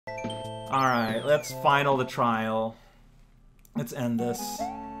Alright, let's final the trial. Let's end this.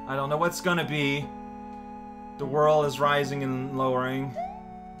 I don't know what's gonna be. The world is rising and lowering.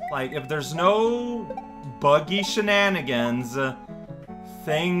 Like, if there's no buggy shenanigans,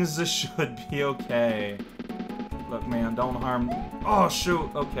 things should be okay. Look, man, don't harm... Oh, shoot,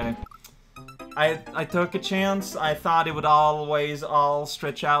 okay. I took a chance. I thought it would always all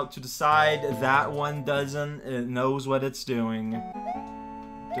stretch out to the side. That one doesn't. It knows what it's doing.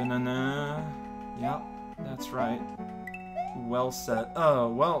 Da-na-na. Yep, that's right. Well set. Oh,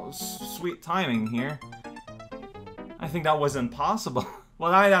 well, sweet timing here. I think that was impossible.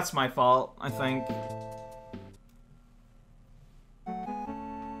 Well, that's my fault, I think.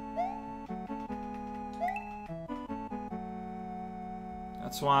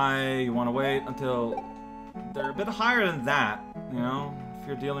 That's why you want to wait until they're a bit higher than that, you know? If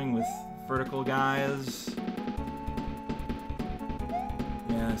you're dealing with vertical guys.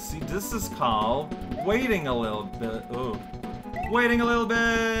 Yeah, see, this is called waiting a little bit. Oh, waiting a little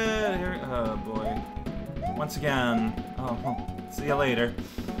bit. Here, oh boy. Once again. Oh, see you later.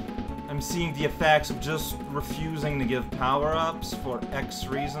 I'm seeing the effects of just refusing to give power-ups for X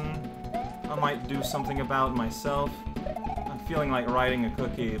reason. I might do something about myself. I'm feeling like writing a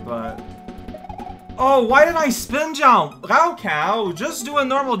cookie, but... Oh, why did I spin jump? Raocow, just do a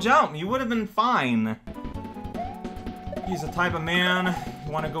normal jump. You would have been fine. He's the type of man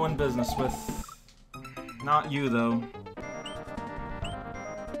you want to go in business with. Not you, though.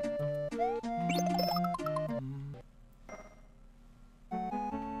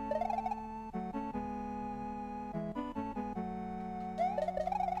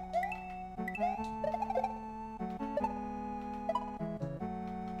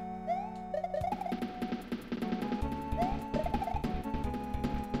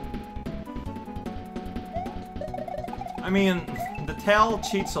 I mean, the tail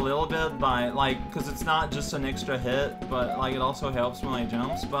cheats a little bit by, like, because it's not just an extra hit, but, like, it also helps when I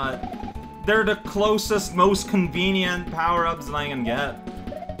jumps, but they're the closest, most convenient power-ups that I can get.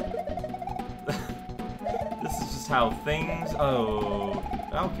 This is just how things... Oh,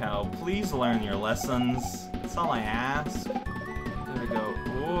 Raocow, please learn your lessons. That's all I ask. There we go.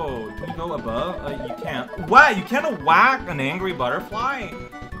 Whoa, can you go above? You can't. What? You can't whack an angry butterfly?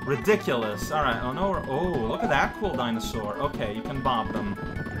 Ridiculous. Alright, oh no, oh, look at that cool dinosaur. Okay, you can bob them.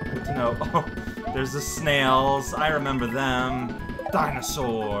 Good to know. Oh, there's the snails. I remember them.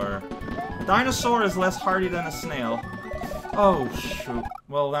 Dinosaur. Dinosaur is less hardy than a snail. Oh, shoot.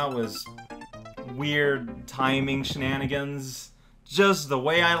 Well, that was weird timing shenanigans. Just the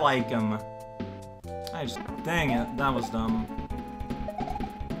way I like them. Dang it, that was dumb.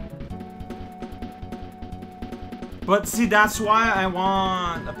 But see, that's why I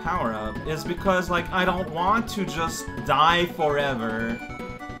want a power-up, is because, like, I don't want to just die forever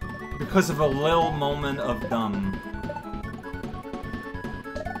because of a little moment of dumb.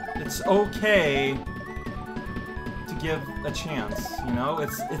 It's okay to give a chance, you know?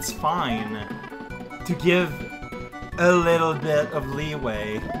 It's fine to give a little bit of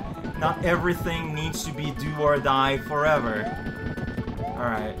leeway. Not everything needs to be do or die forever.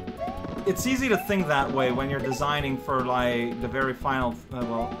 Alright. It's easy to think that way when you're designing for, like, the very final...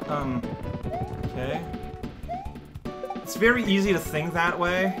 okay. It's very easy to think that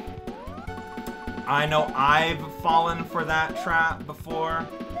way. I know I've fallen for that trap before.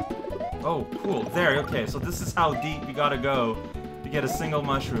 Oh, cool. There, okay, so this is how deep you gotta go to get a single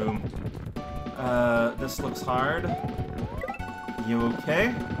mushroom. This looks hard. You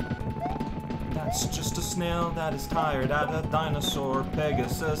okay? That's just a snail that is tired at a dinosaur,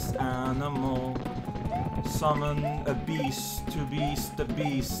 Pegasus animal. Summon a beast to beast the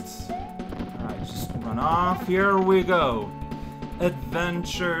beast. Alright, just run off. Here we go.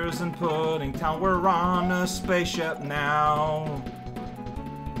 Adventures in Pudding Town. We're on a spaceship now.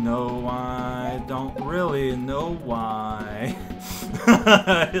 No, I don't really know why.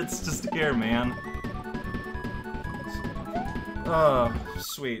 It's just here, man. Oh,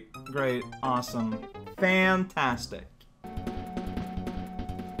 sweet. Great. Awesome. Fantastic.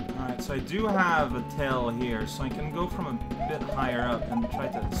 Alright, so I do have a tail here, so I can go from a bit higher up and try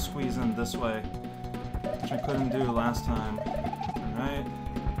to squeeze in this way, which I couldn't do last time. Alright.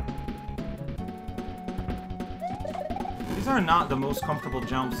 These are not the most comfortable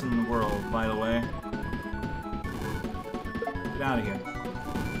jumps in the world, by the way. Get out of here.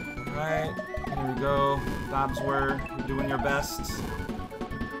 Alright, here we go. Bobsware, you're doing your best.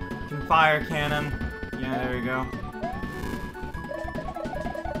 Fire cannon. Yeah, there we go.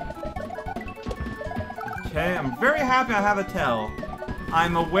 Okay, I'm very happy I have a tail.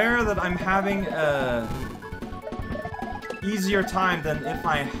 I'm aware that I'm having a easier time than if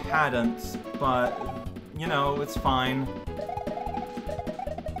I hadn't, but, you know, it's fine.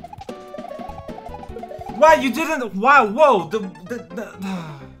 What? You didn't? Wow, whoa,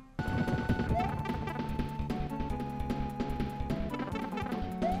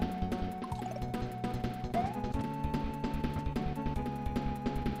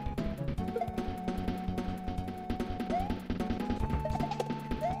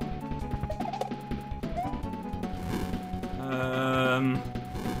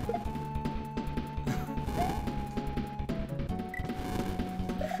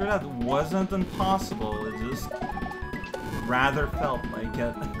 Sure that wasn't impossible, it just rather felt like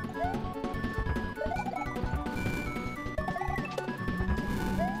it.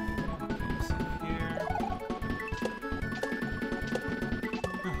 Okay, so here.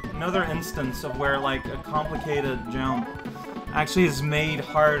 Another instance of where, like, a complicated jump actually is made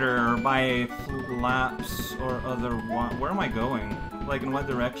harder by flaps or other... Where am I going? Like, in what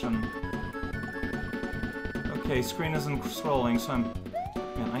direction? Okay, screen isn't scrolling, so I'm...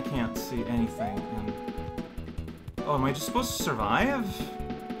 Man, I can't see anything. And... Oh, am I just supposed to survive?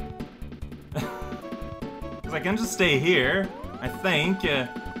 Because I can just stay here, I think.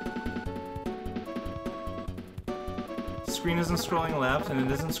 Screen isn't scrolling left, and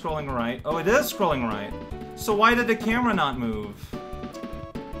it isn't scrolling right. Oh, it is scrolling right. So why did the camera not move?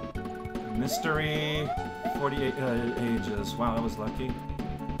 Mystery... 48 ages. Wow, that was lucky.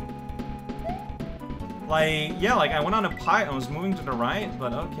 Like, yeah, like I went on a pipe and was moving to the right,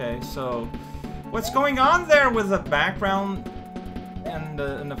 but okay, so... What's going on there with the background and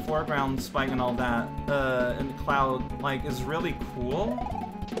the foreground spike and all that, in the cloud, like, is really cool.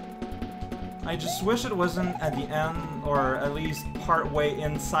 I just wish it wasn't at the end, or at least partway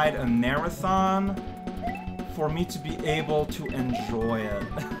inside a marathon, for me to be able to enjoy it.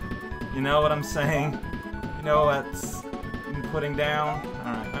 You know what I'm saying? You know what I'm putting down?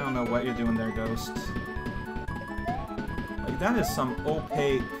 Alright, I don't know what you're doing there, Ghost. Like, that is some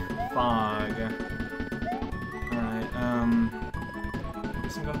opaque fog. Alright, I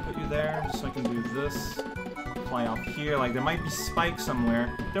guess I'm gonna put you there, just so I can do this. Fly off here, like, there might be spikes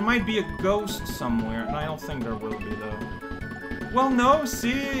somewhere. There might be a ghost somewhere, and I don't think there will be, though. Well, no,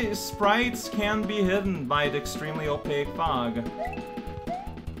 see, sprites can be hidden by the extremely opaque fog.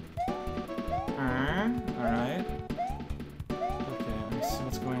 Alright. Okay, let's see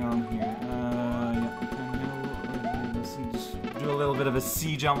what's going on here. Yeah, just do a little bit of a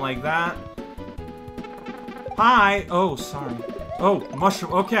C jump like that. Hi! Oh, sorry. Oh,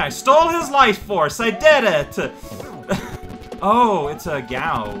 mushroom. Okay, I stole his life force! I did it! Oh, it's a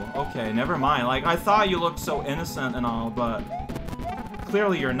Gao. Okay, never mind. Like, I thought you looked so innocent and all, but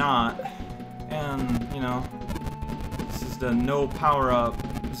clearly you're not. And, you know, this is the no power-up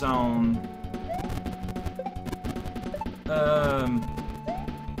zone.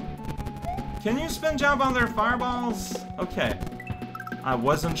 Can you spin jump on their fireballs? Okay. I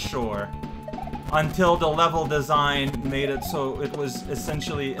wasn't sure. Until the level design made it so it was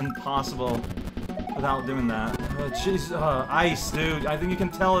essentially impossible without doing that. Jeez, ice, dude. I think you can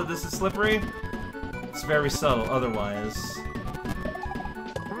tell that this is slippery. It's very subtle otherwise.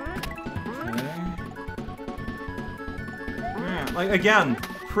 Okay. Yeah, like, again,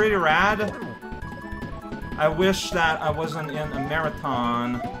 pretty rad. I wish that I wasn't in a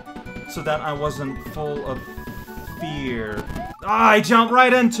marathon so that I wasn't full of fear. Ah, I jumped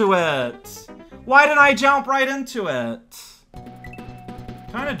right into it! Why did I jump right into it?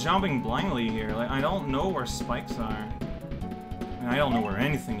 Kind of jumping blindly here. Like, I don't know where spikes are. I mean, I don't know where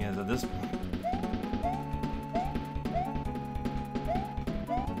anything is at this point.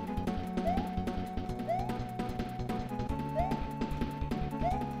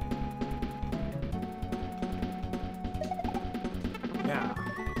 Yeah.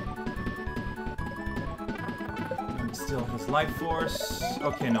 And still his life force.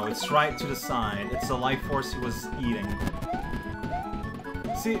 Okay, no, it's right to the side. It's the life force he was eating.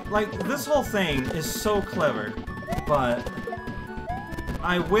 See, like, this whole thing is so clever, but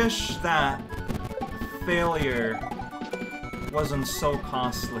I wish that failure wasn't so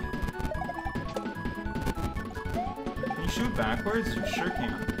costly. Can you shoot backwards? You sure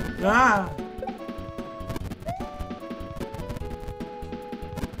can. Ah!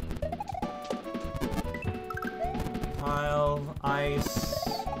 Pile, ice.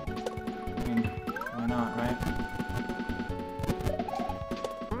 I mean, why not, right?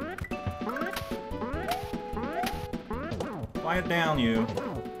 Quiet down, you.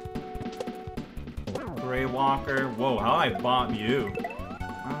 Gray Walker. Whoa, how I bought you?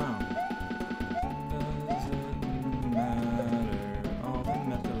 I don't know. Doesn't matter.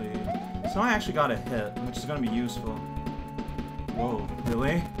 Ultimately. So I actually got a hit, which is gonna be useful. Whoa,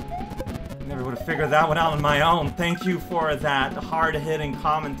 really? Never would have figured that one out on my own. Thank you for that hard-hitting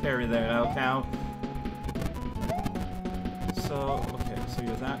commentary there, Cow. So, okay, so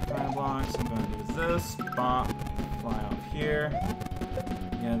you're that kind of block. So I'm gonna do this. Bop. Fly up here.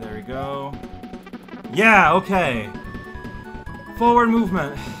 Yeah, there we go. Yeah, okay. Forward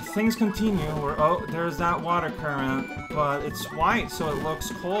movement. Things continue. Oh, there's that water current, but it's white, so it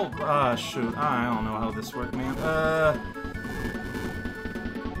looks cold. Shoot. I don't know how this worked, man.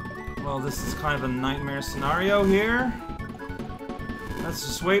 Well, this is kind of a nightmare scenario here. Let's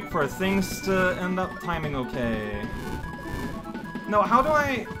just wait for things to end up timing okay. No, how do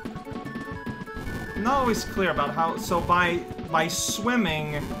I... I'm not always clear about how... So by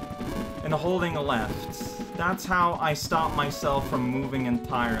swimming and holding left, that's how I stop myself from moving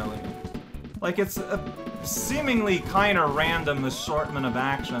entirely. Like, it's a seemingly kind of random assortment of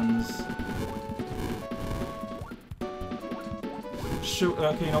actions. Shoot,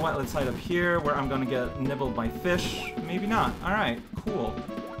 okay, you know what? Let's hide up here where I'm gonna get nibbled by fish. Maybe not. Alright, cool.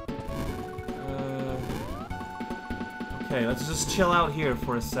 Okay, let's just chill out here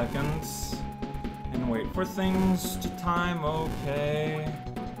for a second. And wait for things to time okay.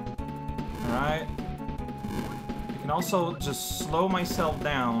 Alright. I can also just slow myself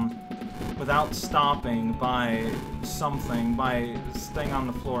down without stopping by something, by staying on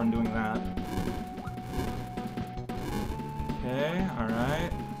the floor and doing that. Okay,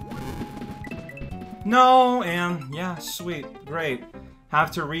 alright. No, and yeah, sweet, great.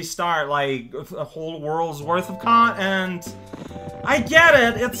 Have to restart like a whole world's worth of content. I get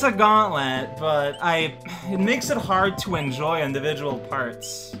it, it's a gauntlet, but it makes it hard to enjoy individual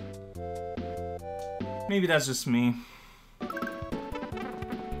parts. Maybe that's just me.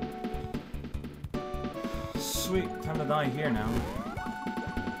 Sweet, time to die here now.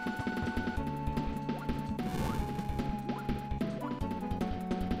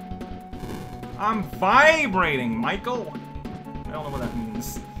 I'm vibrating, Michael! I don't know what that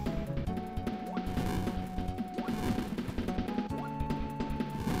means.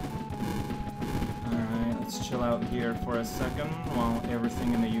 Alright, let's chill out here for a second while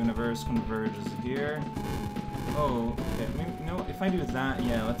everything in the universe converges here. Oh, okay, maybe, you know, if I do that,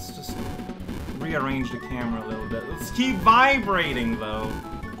 yeah, let's just rearrange the camera a little bit. Let's keep vibrating, though.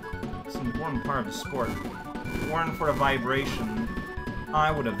 It's an important part of the sport. If it weren't for the vibration, I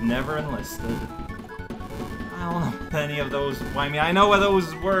would have never enlisted. I don't know any of those. I mean, I know what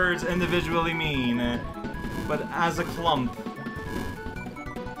those words individually mean, but as a clump,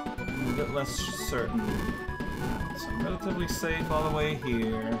 I'm a bit less certain. So I'm relatively safe all the way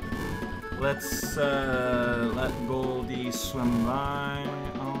here. Let's let Goldie swim by.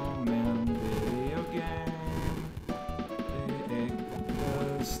 Oh man, video game. It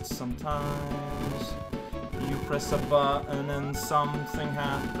exists sometimes. You press a button and something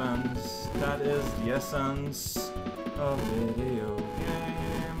happens. That is the essence of video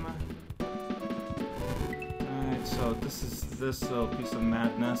game. Alright, so this is this little piece of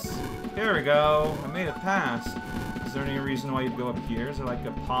madness. Here we go! I made it past. Is there any reason why you'd go up here? Is there like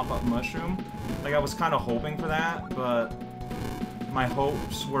a pop-up mushroom? Like I was kind of hoping for that, but my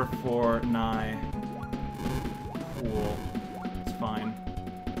hopes were for nigh. Cool. It's fine.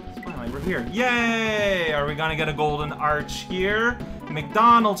 We're here. Yay! Are we gonna get a golden arch here?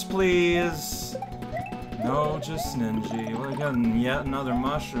 McDonald's, please! No, just Ninja. We're getting yet another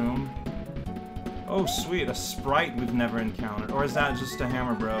mushroom. Oh, sweet. A sprite we've never encountered. Or is that just a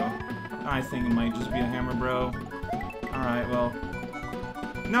Hammer Bro? I think it might just be a Hammer Bro. Alright, well.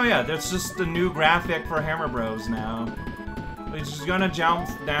 No, yeah, there's just a new graphic for Hammer Bros now. It's just gonna jump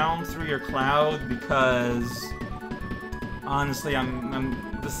down through your cloud because... honestly,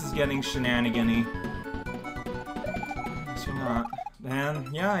 this is getting shenanigan-y. Guess you're not. Man,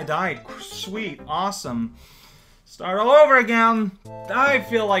 yeah, I died. Sweet, awesome. Start all over again. I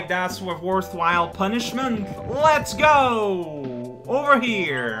feel like that's a worthwhile punishment. Let's go! Over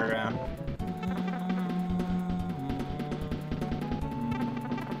here.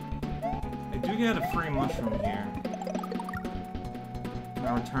 I do get a free mushroom here. Can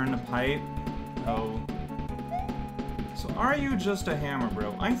I return the pipe? Oh. So are you just a Hammer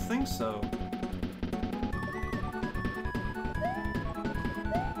Bro? I think so.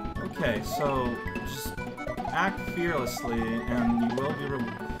 Okay, so just act fearlessly and you will be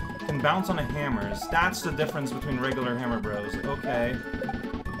can bounce on the hammers. That's the difference between regular Hammer Bros. Okay.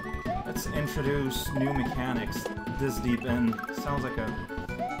 Let's introduce new mechanics this deep in. Sounds like a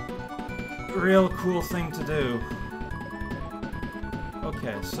real cool thing to do.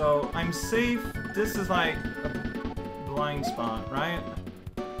 Okay, so I'm safe. This is like a blind spot, right?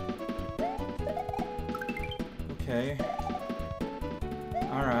 Okay.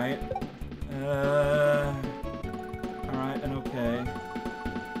 Alright. Alright, and okay.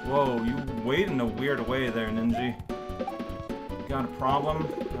 Whoa, you wait in a weird way there, Ninja. Got a problem?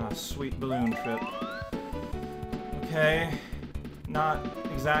 Ah, sweet balloon trip. Okay. Not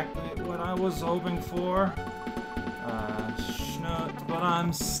exactly what I was hoping for. Schnut, but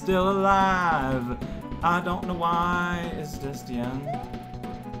I'm still alive. I don't know why. Is this the end?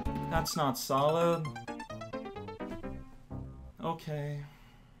 That's not solid. Okay.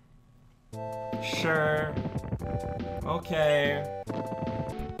 Sure. Okay.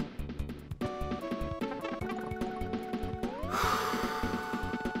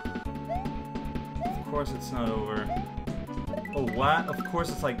 Of course it's not over. Oh, what? Of course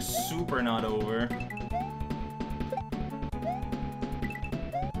it's like super not over.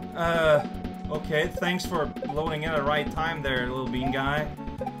 Okay, thanks for loading in at the right time there, little bean guy.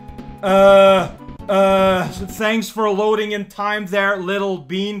 Thanks for loading in time there, little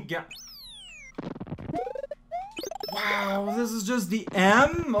bean guy. Wow, this is just the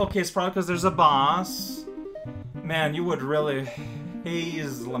M? Okay, it's probably because there's a boss. Man, you would really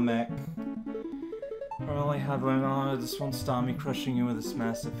haze Lamek. I only have one on. This won't stop me crushing you with this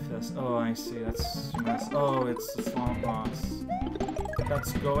massive fist. Oh, I see. That's oh, it's the swamp boss.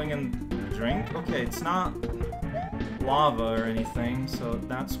 That's going in drink? Okay, it's not lava or anything, so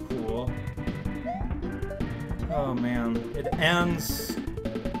that's cool. Oh man, it ends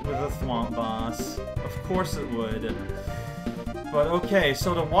with a swamp boss. Of course it would. But okay,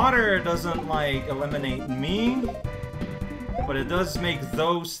 so the water doesn't like eliminate me, but it does make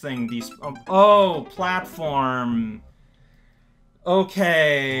those things oh, platform.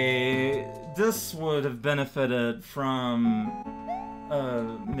 Okay, this would have benefited from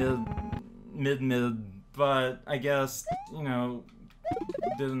mid, but I guess, you know,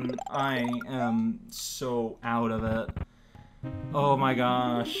 then I am so out of it. Oh my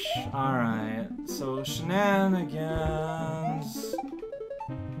gosh. Alright, so shenanigans.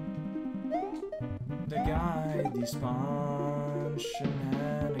 The guy despawns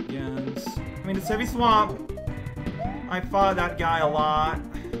shenanigans. I mean, it's Heavy Swamp. I fought that guy a lot.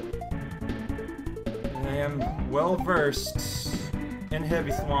 I am well versed in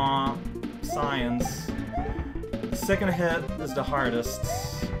Heavy Swamp science. The second hit is the hardest.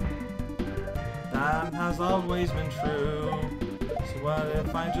 That has always been true. So what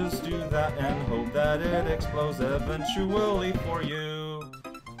if I just do that and hope that it explodes eventually for you?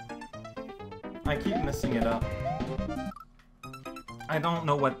 I keep messing it up. I don't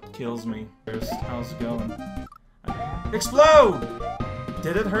know what kills me first. How's it going? Explode!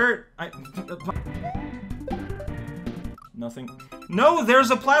 Did it hurt? Nothing. No,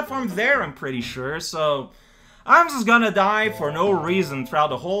 there's a platform there, I'm pretty sure, so I'm just gonna die for no reason throughout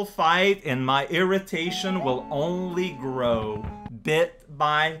the whole fight, and my irritation will only grow, bit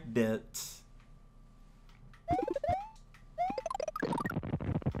by bit.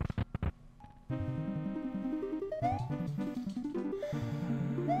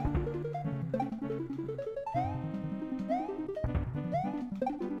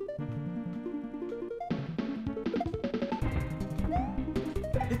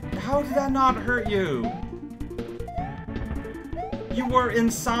 How did that not hurt you? You were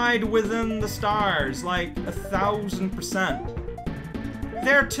inside within the stars, like 1000%.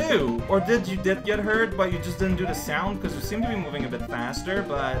 There too! Or did get hurt, but you just didn't do the sound? Because you seem to be moving a bit faster,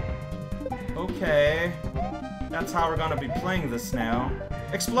 but... Okay. That's how we're gonna be playing this now.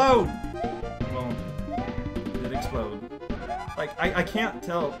 Explode! Well, it did explode. Like, I can't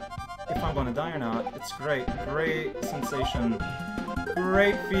tell if I'm gonna die or not. It's great. Great sensation.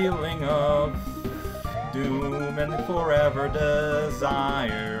 Great feeling of doom and forever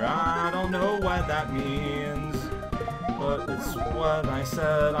desire. I don't know what that means, but it's what I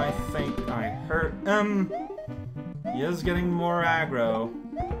said. I think I hurt him. He is getting more aggro.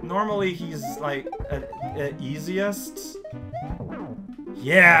 Normally he's like at easiest.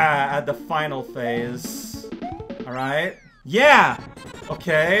 Yeah, at the final phase. Alright. Yeah!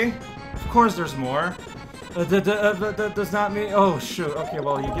 Okay. Of course there's more. That does not mean... Oh, shoot. Okay,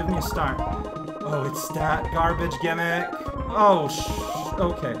 well, you give me a start. Oh, it's that garbage gimmick. Oh,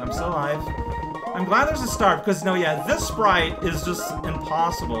 okay, I'm still alive. I'm glad there's a start, because, no, yeah, this sprite is just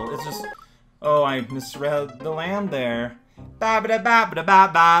impossible. It's just... Oh, I misread the land there.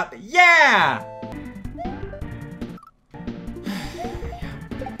 Ba-ba-da-ba-ba-da-ba-ba. Yeah!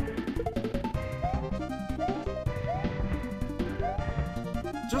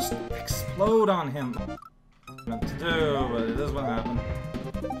 Just explode on him. Meant to do, but it is what happened.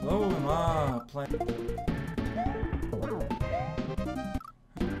 Blow him up. Play.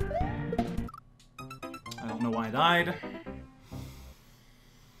 I don't know why I died.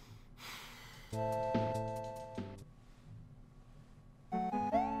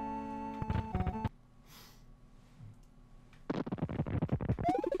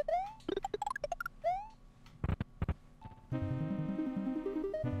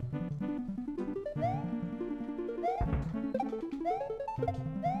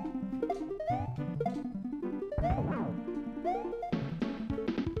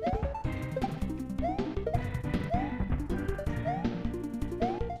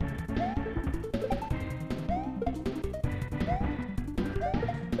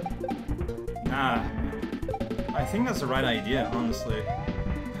 I think that's the right idea, honestly.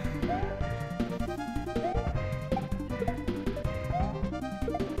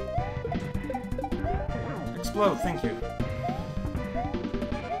 Explode, thank you.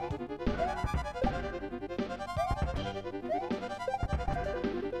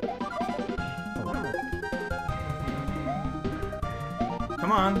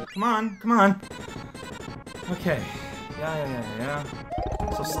 Come on, come on, come on. Okay. Yeah.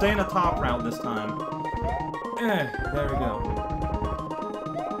 So stay in the top route this time. There we go.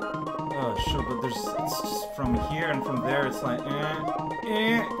 Oh, sure, but there's it's just from here and from there, it's like,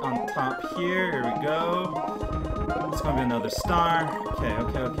 on top here, here we go. It's gonna be another star. Okay.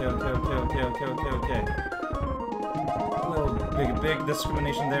 A little big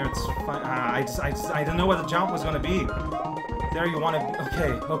discrimination there, it's fine. I didn't know what the jump was gonna be. There you want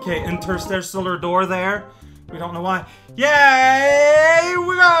to, okay, interstellar door there. We don't know why. Yay!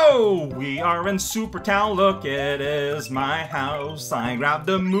 We go! We are in Supertown. Look, it is my house. I grab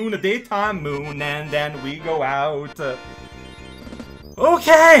the moon, a daytime moon, and then we go out.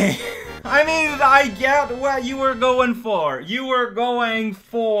 Okay! I mean, I get what you were going for. You were going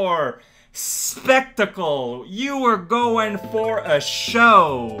for spectacle. You were going for a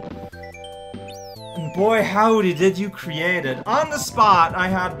show. And boy, howdy, did you create it. On the spot, I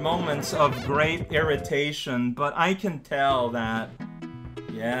had moments of great irritation, but I can tell that,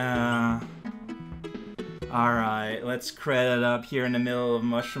 yeah. Alright, let's credit up here in the middle of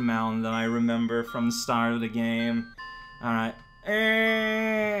Mushroom Mountain that I remember from the start of the game. Alright.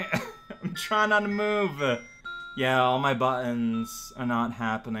 I'm trying not to move. Yeah, all my buttons are not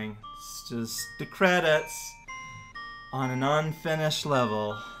happening. It's just the credits on an unfinished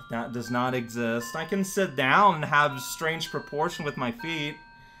level. That does not exist. I can sit down and have strange proportion with my feet.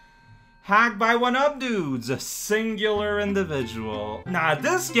 Hacked by one-up dudes, a singular individual. Nah,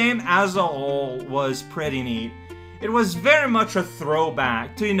 this game as a whole was pretty neat. It was very much a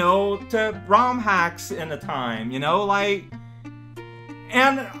throwback to, you know, to ROM hacks in the time, you know, like...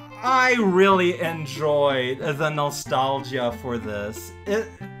 And I really enjoyed the nostalgia for this.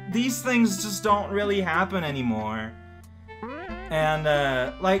 These things just don't really happen anymore. And,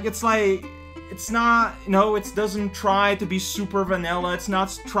 it's not, you know, it doesn't try to be super vanilla, it's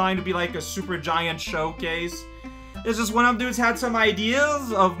not trying to be like a super giant showcase. It's just one of dudes had some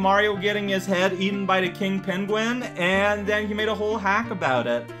ideas of Mario getting his head eaten by the King Penguin, and then he made a whole hack about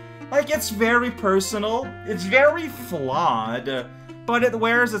it. Like, it's very personal, it's very flawed, but it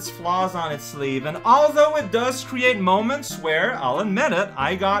wears its flaws on its sleeve, and although it does create moments where, I'll admit it,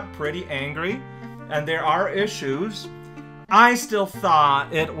 I got pretty angry, and there are issues, I still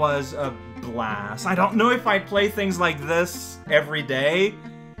thought it was a blast. I don't know if I'd play things like this every day,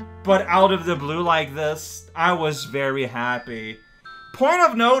 but out of the blue like this, I was very happy. Point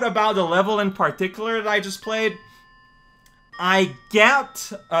of note about the level in particular that I just played, I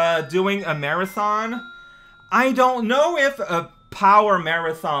get doing a marathon. I don't know if a power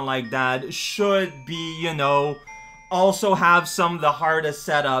marathon like that should be, you know, also have some of the hardest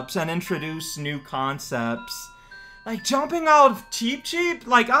setups and introduce new concepts. Like, jumping out of Cheep Cheep,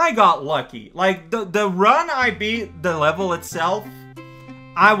 like, I got lucky. Like, the run I beat, the level itself,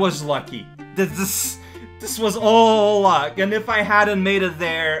 I was lucky. This was all luck, and if I hadn't made it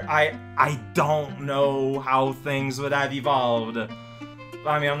there, I don't know how things would have evolved.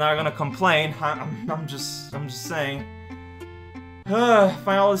 I mean, I'm not gonna complain, I'm just saying. Find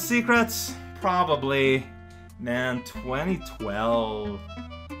all the secrets? Probably. Man, 2012.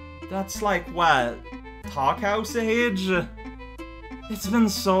 That's like, what? Talkhouse age? It's been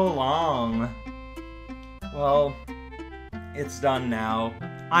so long. Well, it's done now.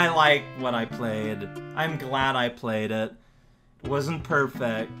 I like what I played. I'm glad I played it. It wasn't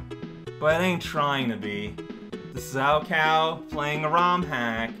perfect, but it ain't trying to be. This is raocow playing a ROM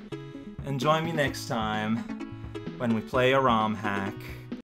hack, and join me next time when we play a ROM hack.